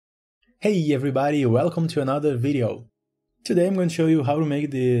Hey everybody, welcome to another video. Today I'm going to show you how to make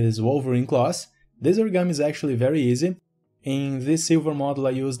this Wolverine claws. This origami is actually very easy. In this silver model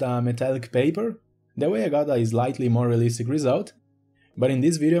I used a metallic paper, that way I got a slightly more realistic result. But in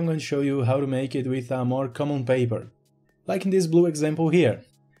this video I'm going to show you how to make it with a more common paper. Like in this blue example here.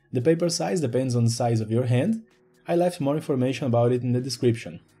 The paper size depends on the size of your hand. I left more information about it in the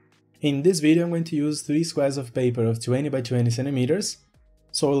description. In this video I'm going to use 3 squares of paper of 20 by 20 centimeters.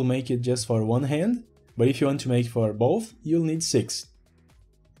 So I'll make it just for one hand, but if you want to make for both, you'll need 6.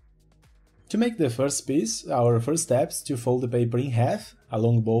 To make the first piece, our first step is to fold the paper in half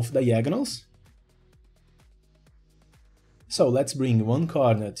along both diagonals. So let's bring one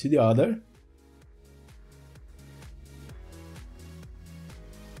corner to the other.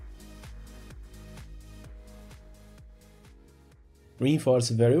 Reinforce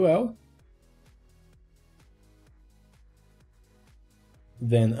very well.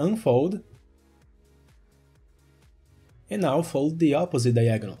 Then unfold, and now fold the opposite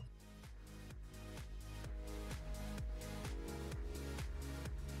diagonal.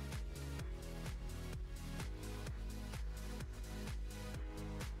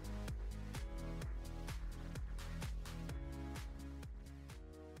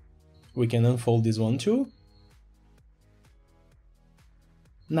 We can unfold this one too.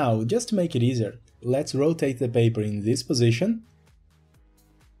 Now, just to make it easier, let's rotate the paper in this position.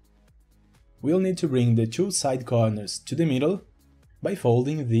 We'll need to bring the 2 side corners to the middle by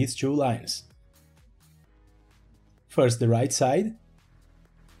folding these 2 lines. First the right side,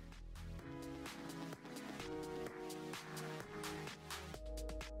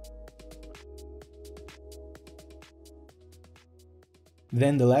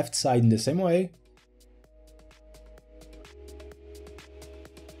 then the left side in the same way,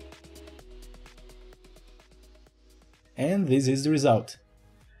 and this is the result.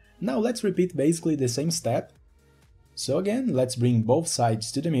 Now let's repeat basically the same step. So again, let's bring both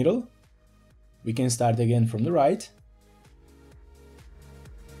sides to the middle. We can start again from the right.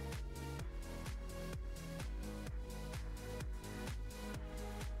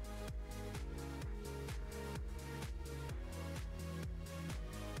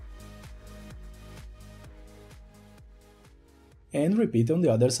 And repeat on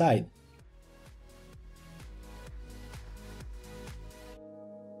the other side.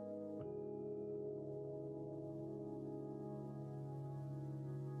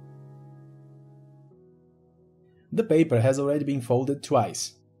 The paper has already been folded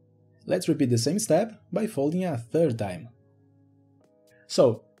twice. Let's repeat the same step by folding a third time.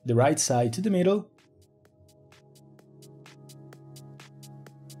 So, the right side to the middle,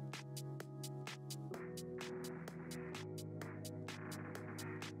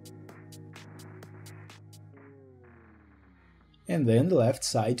 and then the left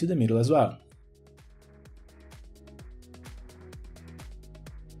side to the middle as well.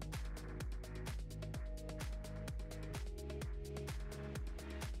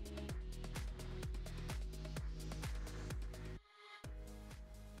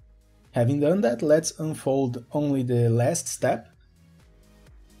 Having done that, let's unfold only the last step.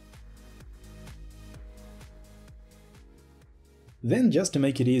 Then, just to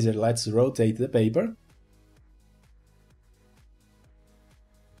make it easier, let's rotate the paper.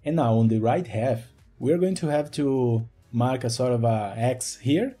 And now on the right half, we're going to have to mark a sort of a X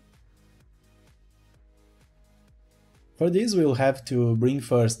here. For this, we'll have to bring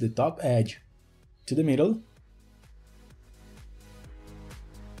first the top edge to the middle.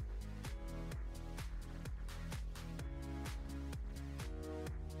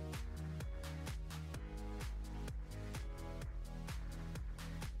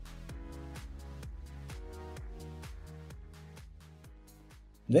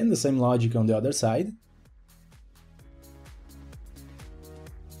 Then the same logic on the other side.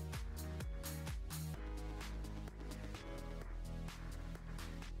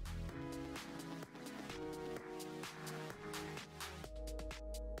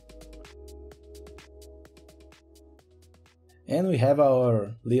 And we have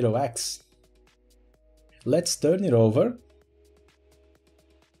our little X. Let's turn it over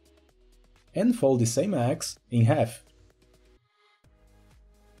and fold the same X in half.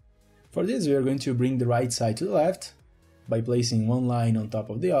 For this, we are going to bring the right side to the left by placing one line on top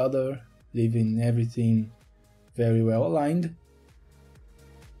of the other, leaving everything very well aligned.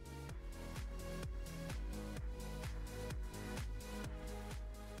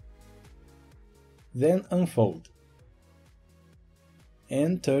 Then unfold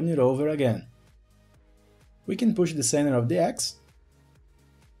and turn it over again. We can push the center of the X.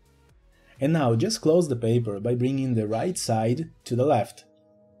 And now just close the paper by bringing the right side to the left.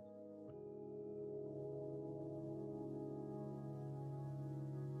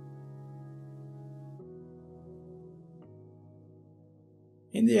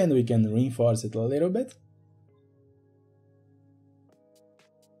 In the end we can reinforce it a little bit.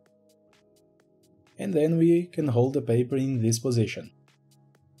 And then we can hold the paper in this position.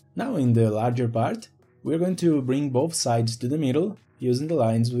 Now in the larger part, we're going to bring both sides to the middle using the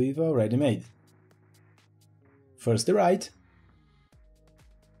lines we've already made. First the right,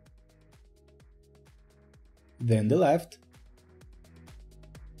 then the left,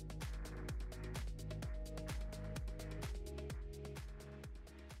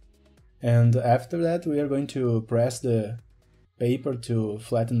 and after that we are going to press the paper to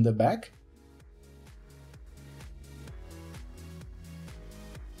flatten the back.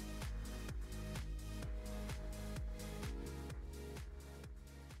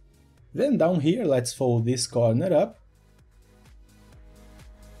 Then down here let's fold this corner up.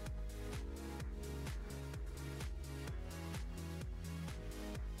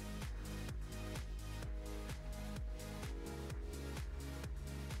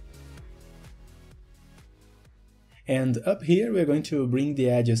 And up here we are going to bring the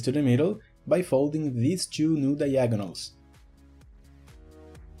edges to the middle by folding these two new diagonals.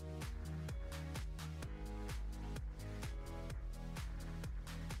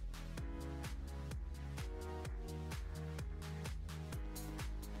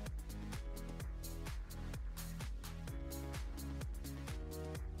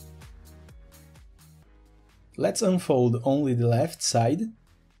 Let's unfold only the left side.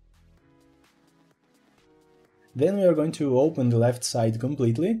 Then we are going to open the left side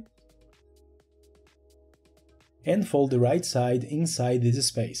completely and fold the right side inside this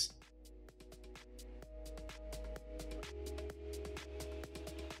space.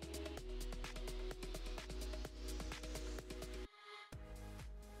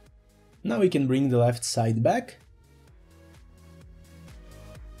 Now we can bring the left side back.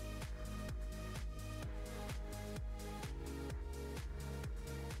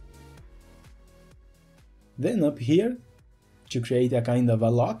 Then up here, to create a kind of a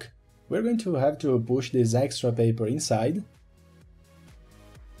lock, we're going to have to push this extra paper inside.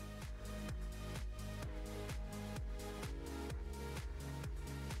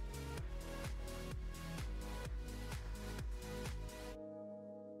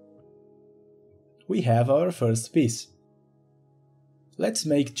 We have our first piece. Let's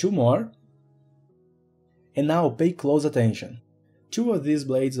make two more. And now pay close attention. Two of these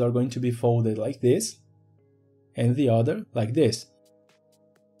blades are going to be folded like this, and the other like this.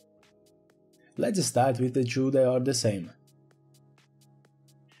 Let's start with the two that are the same.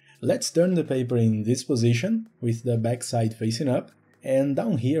 Let's turn the paper in this position, with the back side facing up, and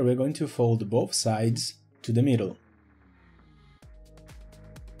down here we're going to fold both sides to the middle.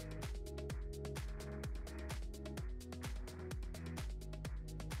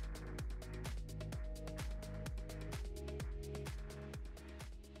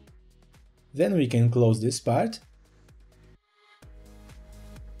 Then we can close this part.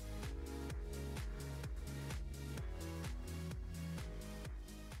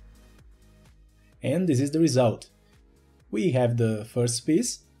 And this is the result. We have the first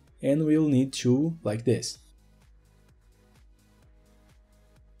piece, and we'll need two like this.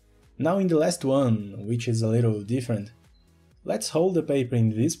 Now in the last one, which is a little different, let's hold the paper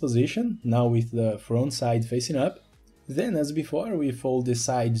in this position, now with the front side facing up. Then, as before, we fold the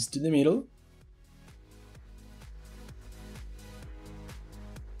sides to the middle.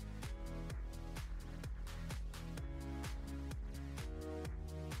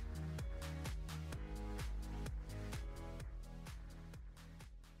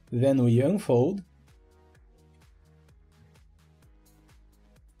 Then we unfold,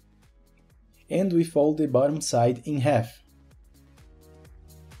 and we fold the bottom side in half.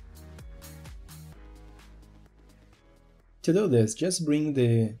 To do this, just bring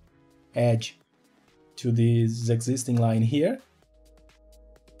the edge to this existing line here,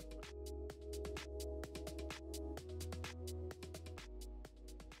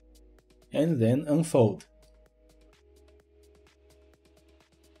 and then unfold.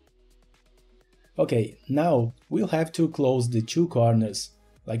 Okay, now we'll have to close the two corners,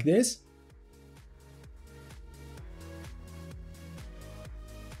 like this.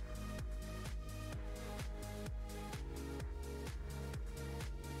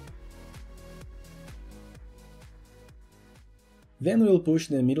 Then we'll push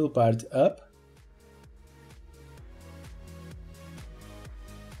the middle part up.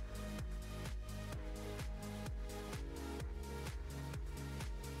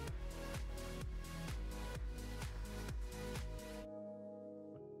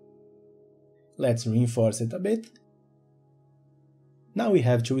 Let's reinforce it a bit. Now we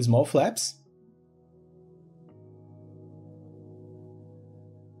have two small flaps.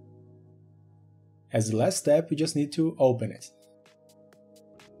 As the last step, we just need to open it.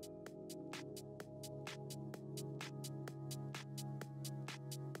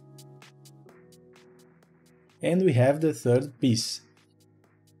 And we have the third piece.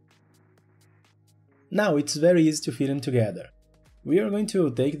 Now it's very easy to fit them together. We are going to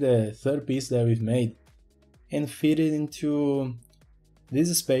take the third piece that we've made and fit it into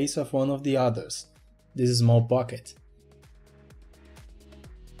this space of one of the others, this small pocket.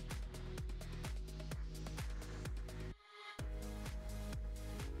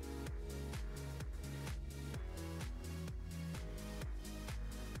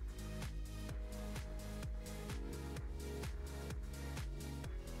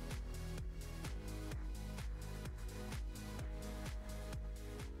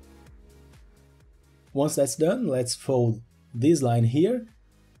 Once that's done, let's fold this line here,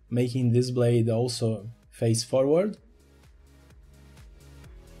 making this blade also face forward.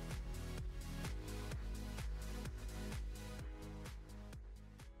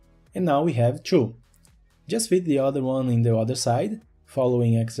 And now we have two. Just fit the other one in the other side,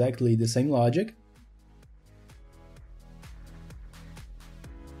 following exactly the same logic.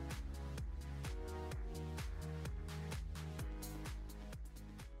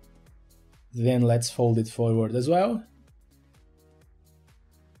 Then let's fold it forward as well.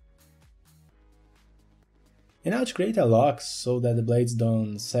 And now to create a lock so that the blades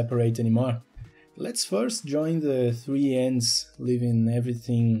don't separate anymore, let's first join the three ends, leaving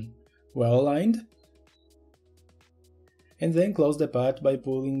everything well aligned. And then close the part by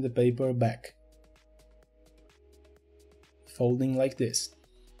pulling the paper back, folding like this.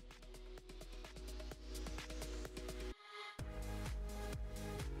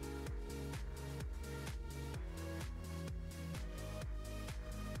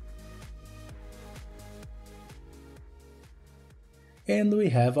 And we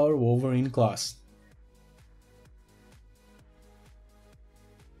have our Wolverine claws.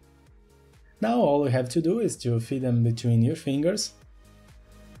 Now all you have to do is to fit them between your fingers.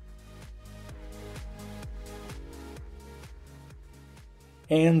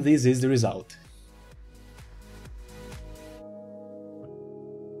 And this is the result.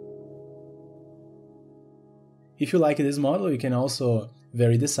 If you like this model, you can also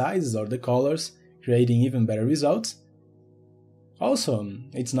vary the sizes or the colors, creating even better results. Also,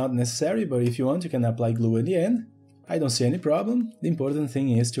 it's not necessary, but if you want, you can apply glue at the end. I don't see any problem, the important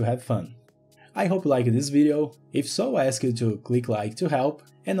thing is to have fun. I hope you liked this video. If so, I ask you to click like to help,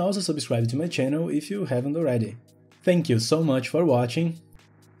 and also subscribe to my channel if you haven't already. Thank you so much for watching.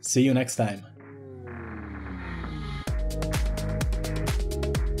 See you next time.